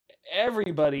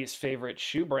Everybody's favorite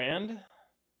shoe brand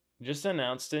just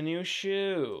announced a new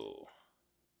shoe.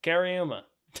 Cariuma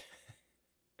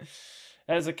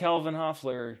has a Kelvin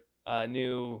Hoefler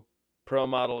new pro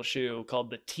model shoe called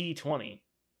the T20.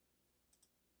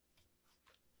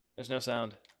 There's no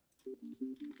sound.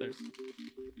 There's...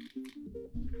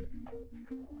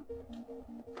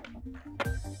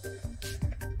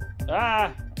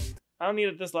 Ah! I don't need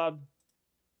it this loud.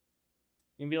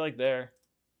 You can be like there.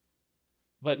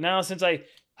 But now since I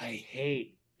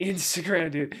hate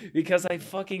Instagram, dude, because I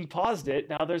fucking paused it,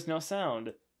 now there's no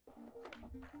sound.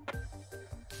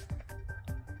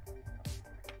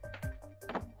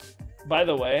 By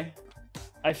the way,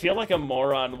 I feel like a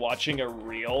moron watching a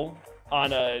reel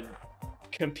on a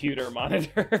computer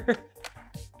monitor.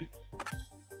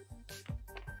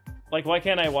 Like, why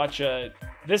can't I watch a...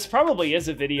 This probably is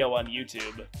a video on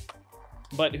YouTube,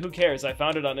 but who cares? I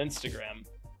found it on Instagram.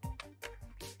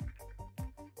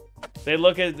 They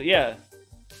look at... Yeah,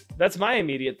 that's my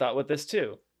immediate thought with this,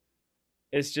 too.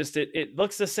 It's just, it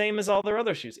looks the same as all their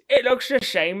other shoes. It looks the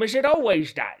same as it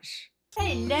always does.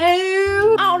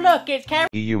 Hello! Oh look, it's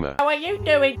Cariuma. How are you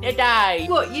doing today?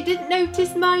 What, you didn't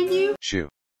notice my new shoe?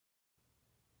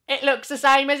 It looks the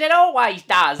same as it always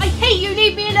does. I hate you,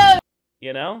 leave me alone!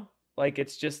 You know? Like,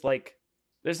 it's just like,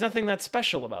 there's nothing that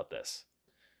special about this.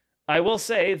 I will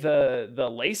say the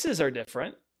laces are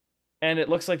different, and it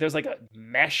looks like there's like a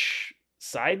mesh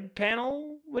side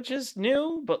panel, which is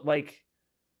new, but like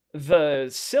the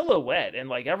silhouette and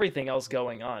like everything else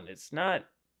going on, it's not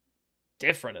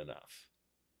different enough.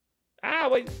 Ah,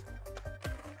 wait.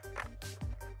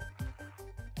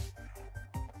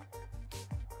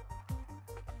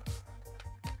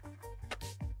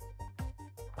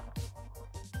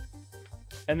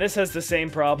 And this has the same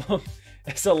problem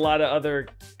as a lot of other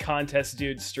contest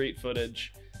dude street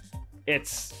footage.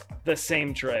 It's the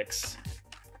same tricks.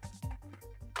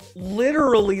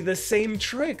 Literally the same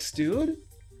tricks, dude.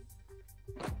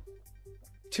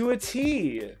 To a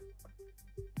T.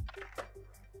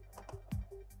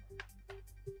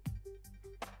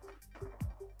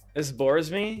 This bores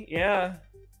me? Yeah.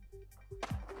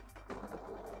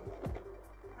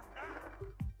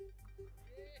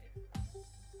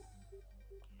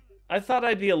 I thought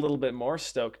I'd be a little bit more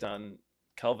stoked on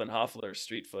Kelvin Hoefler's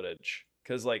street footage.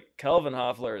 Because, like, Kelvin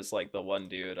Hoefler is, like, the one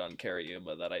dude on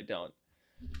Cariuma that I don't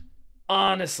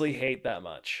honestly hate that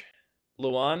much.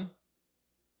 Luan?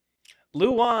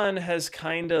 Luan has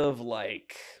kind of,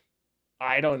 like,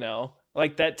 I don't know.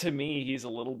 Like, that to me, he's a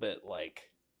little bit, like,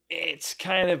 it's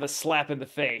kind of a slap in the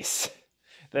face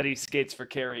that he skates for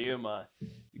Cariuma.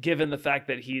 Given the fact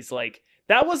that he's, like,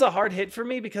 that was a hard hit for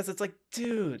me because it's like,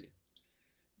 dude,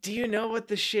 do you know what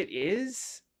the shit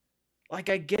is? Like,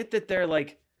 I get that they're,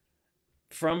 like,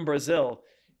 from Brazil.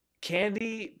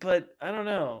 Candy, but I don't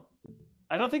know.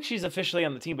 I don't think she's officially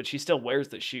on the team, but she still wears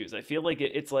the shoes. I feel like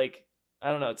it's like,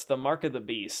 I don't know, it's the mark of the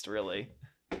beast, really.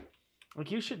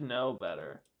 Like, you should know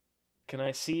better. Can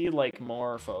I see, like,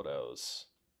 more photos?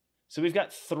 So we've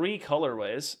got 3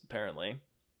 colorways, apparently.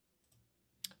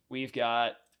 We've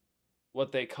got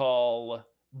what they call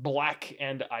black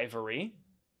and ivory.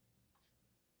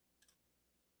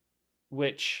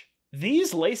 Which,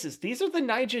 these laces, these are the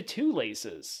Nyjah 2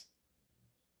 laces.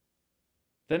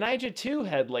 The Nyjah 2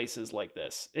 had laces like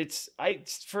this.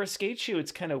 For a skate shoe,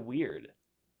 it's kind of weird.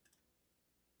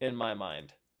 In my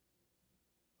mind.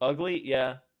 Ugly?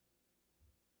 Yeah.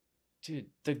 Dude,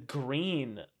 the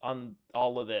green on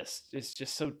all of this is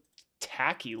just so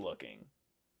tacky looking.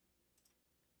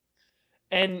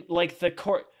 And, like, the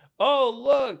court... Oh,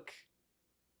 look!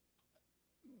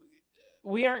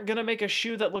 We aren't going to make a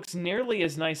shoe that looks nearly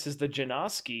as nice as the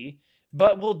Janoski,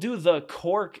 but we'll do the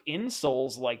cork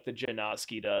insoles like the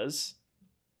Janoski does.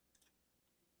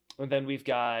 And then we've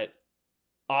got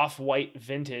off-white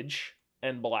vintage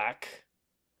and black,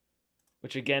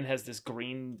 which again has this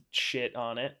green shit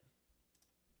on it.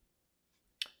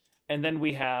 And then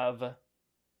we have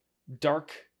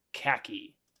dark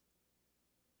khaki,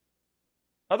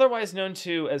 otherwise known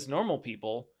to as normal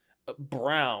people,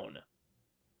 brown.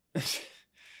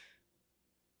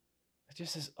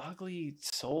 Just this ugly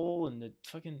sole and the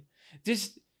fucking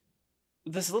this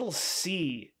little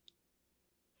C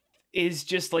is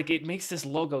just like, it makes this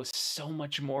logo so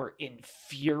much more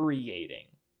infuriating.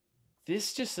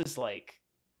 This just is like,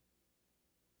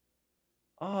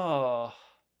 oh.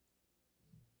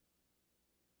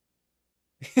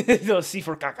 No, C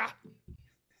for caca.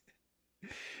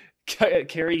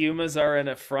 Cariumas are an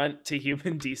affront to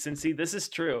human decency. This is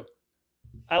true.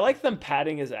 I like them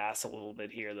patting his ass a little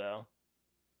bit here, though.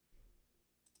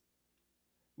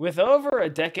 With over a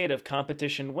decade of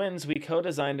competition wins, we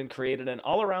co-designed and created an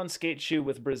all-around skate shoe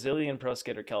with Brazilian pro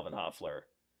skater Kelvin Hoefler.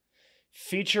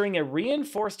 Featuring a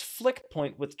reinforced flick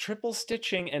point with triple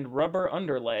stitching and rubber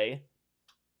underlay.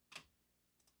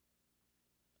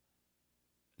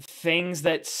 Things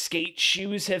that skate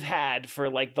shoes have had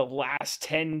for like the last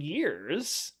 10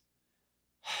 years.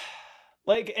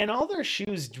 Like, and all their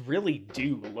shoes really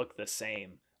do look the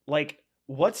same. Like,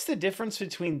 what's the difference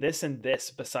between this and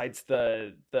this besides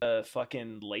the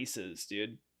fucking laces,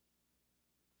 dude?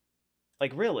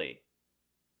 Like, really?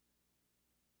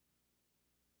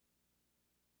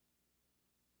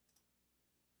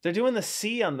 They're doing the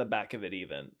C on the back of it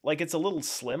even. Like, it's a little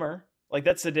slimmer. Like,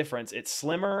 that's the difference. It's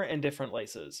slimmer and different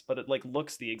laces, but it, like,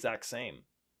 looks the exact same.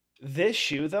 This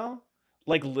shoe, though,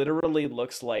 like, literally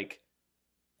looks like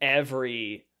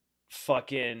every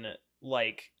fucking,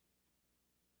 like,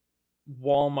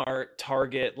 Walmart,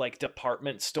 Target, like,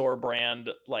 department store brand,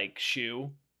 like,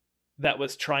 shoe that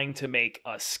was trying to make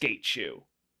a skate shoe.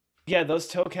 Yeah, those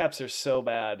toe caps are so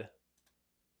bad.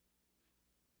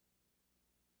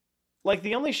 Like,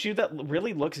 the only shoe that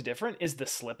really looks different is the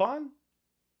slip-on.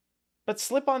 But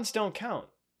slip-ons don't count.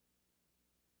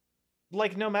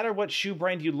 Like, no matter what shoe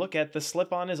brand you look at, the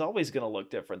slip-on is always going to look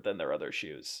different than their other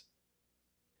shoes.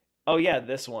 Oh yeah,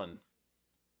 this one.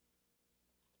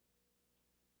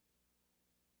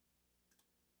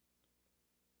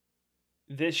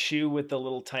 This shoe with the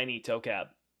little tiny toe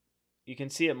cap. You can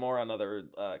see it more on other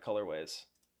colorways.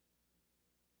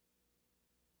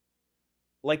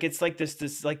 Like, it's like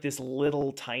this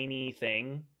little tiny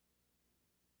thing.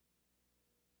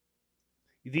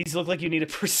 These look like you need a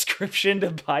prescription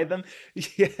to buy them.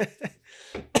 Yeah.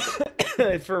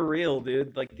 For real,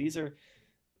 dude. Like, these are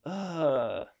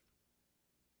are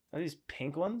these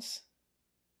pink ones?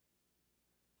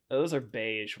 Oh, those are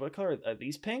beige. What color are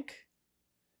these? Pink?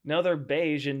 No, they're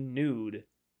beige and nude.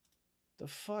 The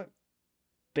fuck?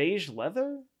 Beige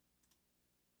leather?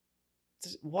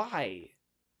 Why?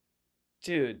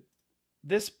 Dude,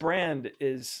 this brand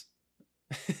is...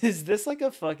 Is this like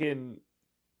a fucking...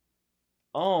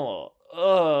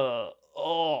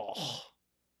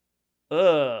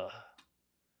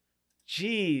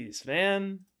 Jeez,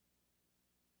 man.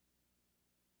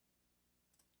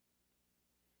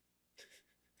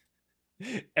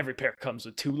 Every pair comes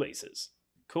with 2 laces.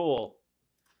 Cool.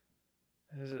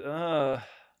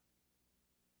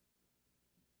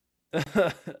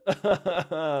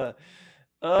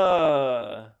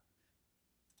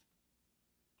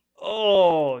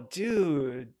 Oh,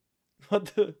 dude. What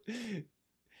the...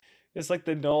 It's like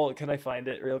the Knoll. Can I find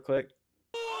it real quick?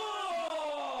 Oh!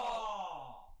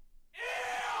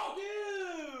 Ew!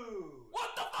 Dude!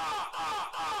 What the fuck?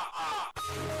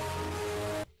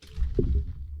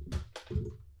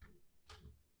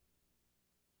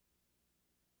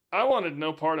 I wanted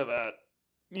no part of that.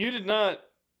 You did not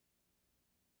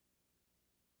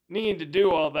need to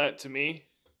do all that to me.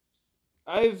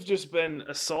 I've just been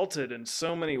assaulted in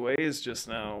so many ways just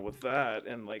now with that,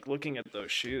 and like looking at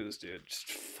those shoes, dude. Just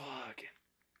fucking.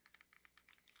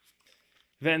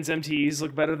 Vans MTEs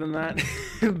look better than that?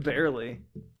 Barely.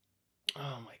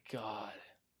 Oh my god.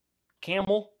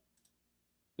 Camel?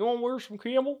 You want to wear some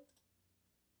camel?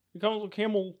 It comes with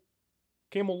camel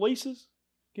laces?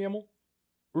 Camel?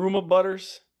 Ruma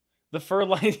butters? The fur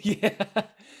line? Yeah.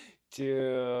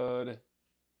 Dude.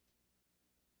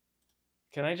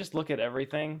 Can I just look at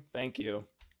everything? Thank you.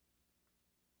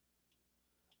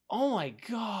 Oh my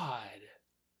god.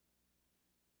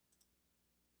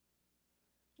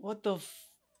 What the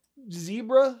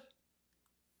zebra?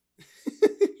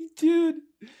 Dude.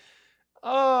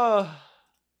 Oh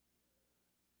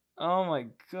my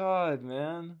god,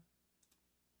 man.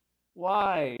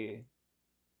 Why?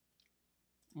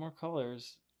 More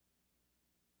colors.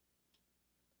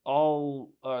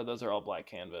 Those are all black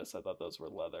canvas. I thought those were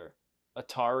leather.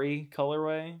 Atari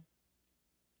colorway.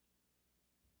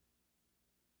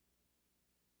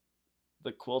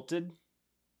 The quilted.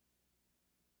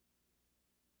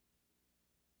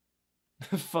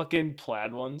 Fucking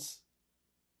plaid ones.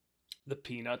 The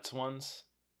peanuts ones.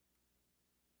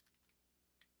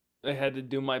 I had to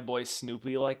do my boy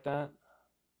Snoopy like that.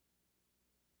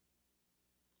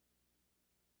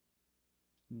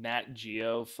 Nat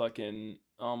Geo fucking...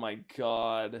 Oh my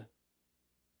god.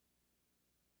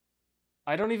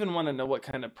 I don't even want to know what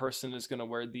kind of person is going to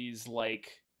wear these, like,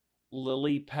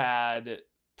 lily pad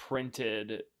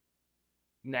printed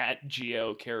Nat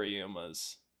Geo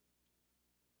Cariumas.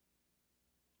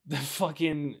 The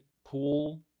fucking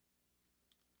pool.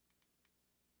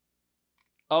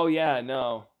 Oh yeah,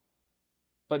 no.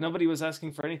 But nobody was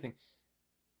asking for anything.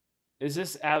 Is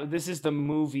this this is the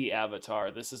movie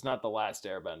Avatar. This is not The Last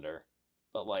Airbender.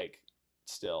 But like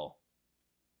still.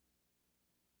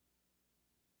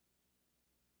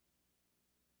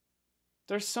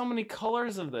 There's so many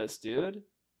colors of this, dude.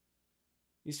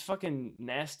 These fucking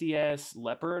nasty ass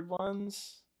leopard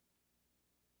ones.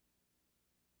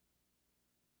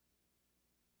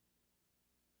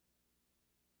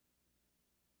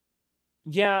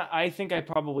 Yeah, I think I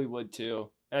probably would too.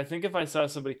 I think if I saw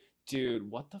somebody, dude,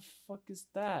 what the fuck is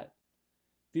that?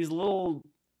 These little,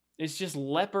 it's just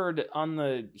leopard on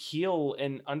the heel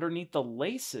and underneath the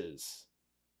laces.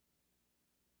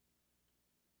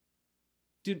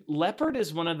 Dude, leopard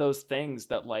is one of those things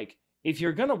that like, if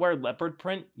you're gonna wear leopard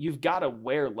print, you've got to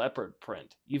wear leopard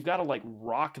print. You've got to like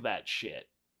rock that shit.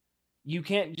 You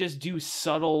can't just do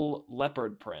subtle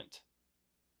leopard print.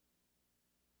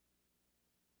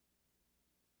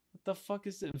 What the fuck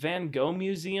is it? Van Gogh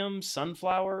Museum?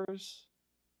 Sunflowers?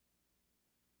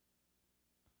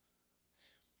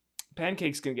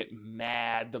 Pancake's gonna get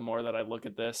mad the more that I look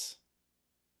at this.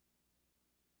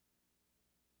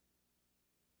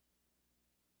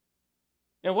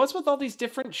 And what's with all these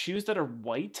different shoes that are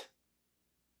white?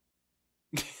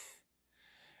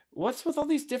 What's with all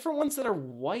these different ones that are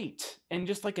white and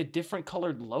just like a different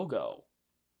colored logo?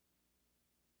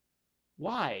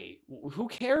 Why? Who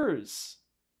cares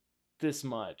this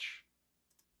much?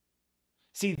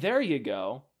 See, there you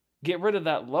go. Get rid of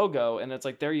that logo and it's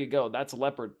like, there you go. That's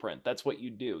leopard print. That's what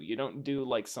you do. You don't do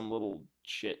like some little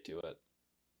shit to it.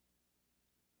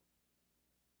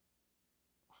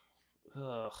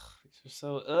 Ugh, these are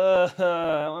so,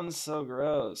 that one's so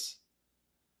gross.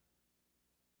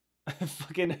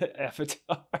 Fucking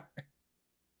Avatar.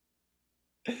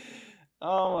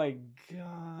 Oh my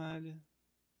god.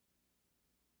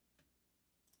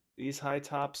 These high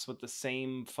tops with the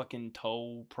same fucking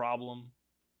toe problem.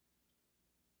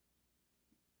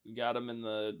 You got them in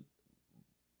the...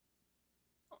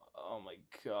 Oh my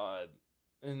god.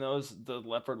 And the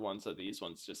leopard ones are these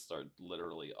ones just are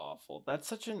literally awful. That's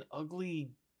such an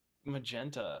ugly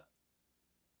magenta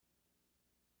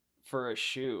for a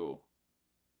shoe.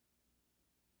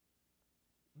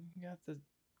 You got the...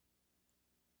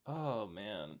 Oh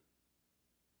man.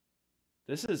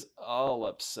 This is all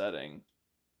upsetting.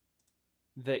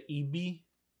 The EB.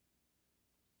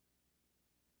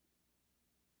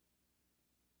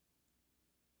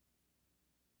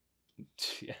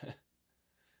 Yeah.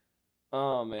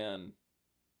 Oh man.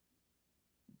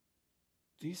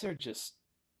 These are just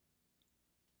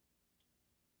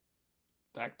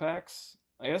backpacks.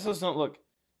 I guess those don't look.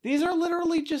 These are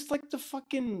literally just like the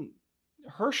fucking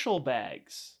Herschel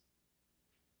bags.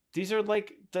 These are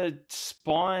like the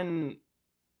spawn,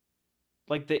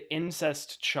 like the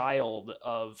incest child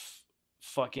of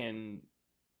fucking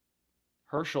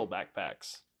Herschel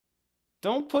backpacks.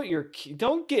 Don't put your kids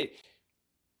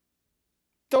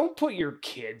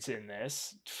in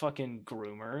this, fucking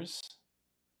groomers.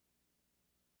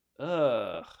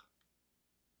 Ugh.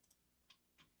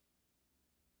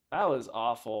 That was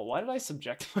awful. Why did I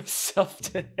subject myself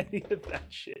to any of that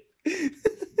shit?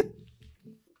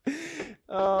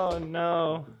 Oh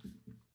no.